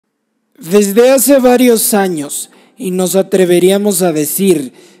Desde hace varios años, y nos atreveríamos a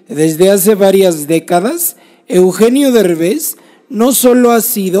decir desde hace varias décadas, Eugenio Derbez no solo ha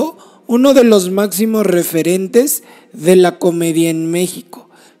sido uno de los máximos referentes de la comedia en México,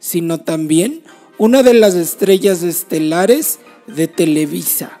 sino también una de las estrellas estelares de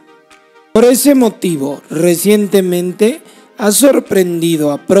Televisa. Por ese motivo, recientemente ha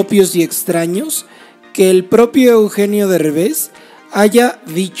sorprendido a propios y extraños que el propio Eugenio Derbez haya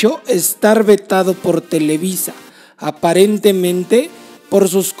dicho estar vetado por Televisa, aparentemente por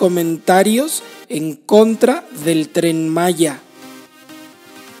sus comentarios en contra del Tren Maya.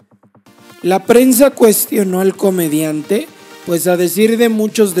 La prensa cuestionó al comediante, pues a decir de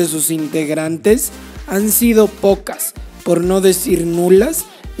muchos de sus integrantes, han sido pocas, por no decir nulas,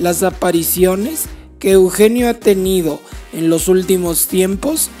 las apariciones que Eugenio ha tenido en los últimos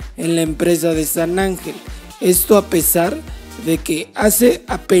tiempos en la empresa de San Ángel. Esto a pesar de que hace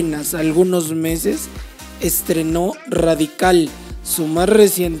apenas algunos meses estrenó Radical, su más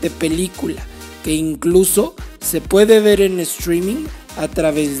reciente película, que incluso se puede ver en streaming a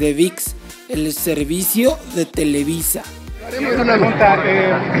través de ViX, el servicio de Televisa. Haremos una pregunta,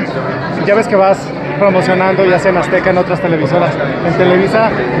 ya ves que vas promocionando ya sea en Azteca, en otras televisoras. ¿En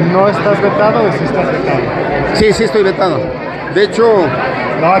Televisa no estás vetado o sí estás vetado? Sí estoy vetado. De hecho...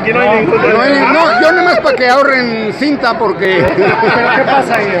 No, aquí no hay ningún... No, yo nomás para que ahorren cinta porque... ¿Pero qué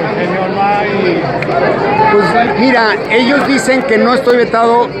pasa ahí, Eugenio? No hay... Pues mira, ellos dicen que no estoy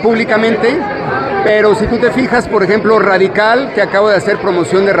vetado públicamente, pero si tú te fijas, por ejemplo, Radical, que acabo de hacer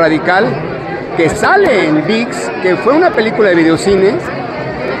promoción de Radical, que sale en ViX, que fue una película de videocine,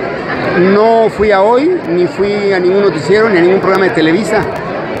 no fui a Hoy, ni fui a ningún noticiero, ni a ningún programa de Televisa.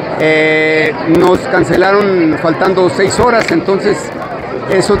 Nos cancelaron faltando 6 horas, entonces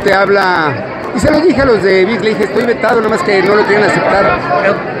eso te habla. Y se los dije a los de ViX, le dije, estoy vetado, nada más que no lo quieren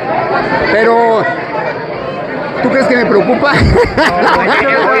aceptar. Pero, ¿tú crees que me preocupa?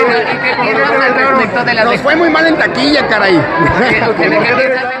 Nos fue muy mal en taquilla, caray.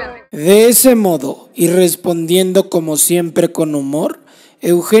 De ese modo, y respondiendo como siempre con humor,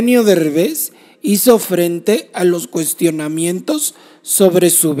 Eugenio Derbez hizo frente a los cuestionamientos sobre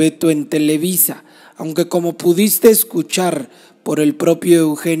su veto en Televisa, aunque como pudiste escuchar por el propio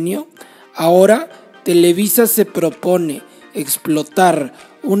Eugenio, ahora Televisa se propone explotar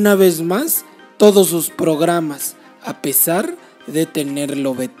una vez más todos sus programas, a pesar de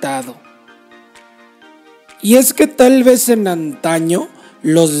tenerlo vetado. Y es que tal vez en antaño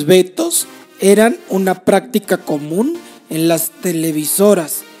los vetos eran una práctica común en las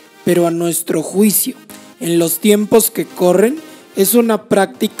televisoras, pero a nuestro juicio, en los tiempos que corren, es una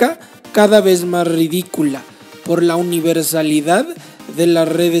práctica cada vez más ridícula por la universalidad de las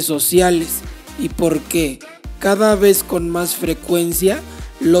redes sociales y porque cada vez con más frecuencia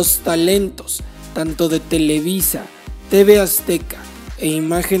los talentos, tanto de Televisa, TV Azteca e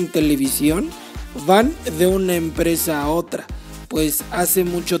Imagen Televisión, van de una empresa a otra, pues hace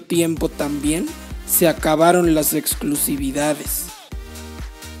mucho tiempo también se acabaron las exclusividades.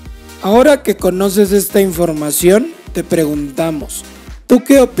 Ahora que conoces esta información, te preguntamos, ¿tú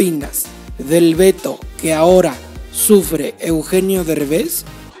qué opinas del veto que ahora sufre Eugenio Derbez,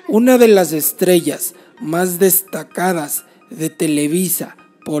 una de las estrellas más destacadas de Televisa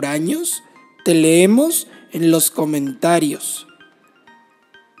por años? Te leemos en los comentarios.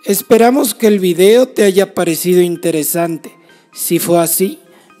 Esperamos que el video te haya parecido interesante. Si fue así,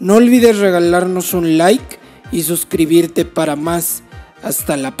 no olvides regalarnos un like y suscribirte para más.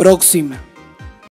 Hasta la próxima.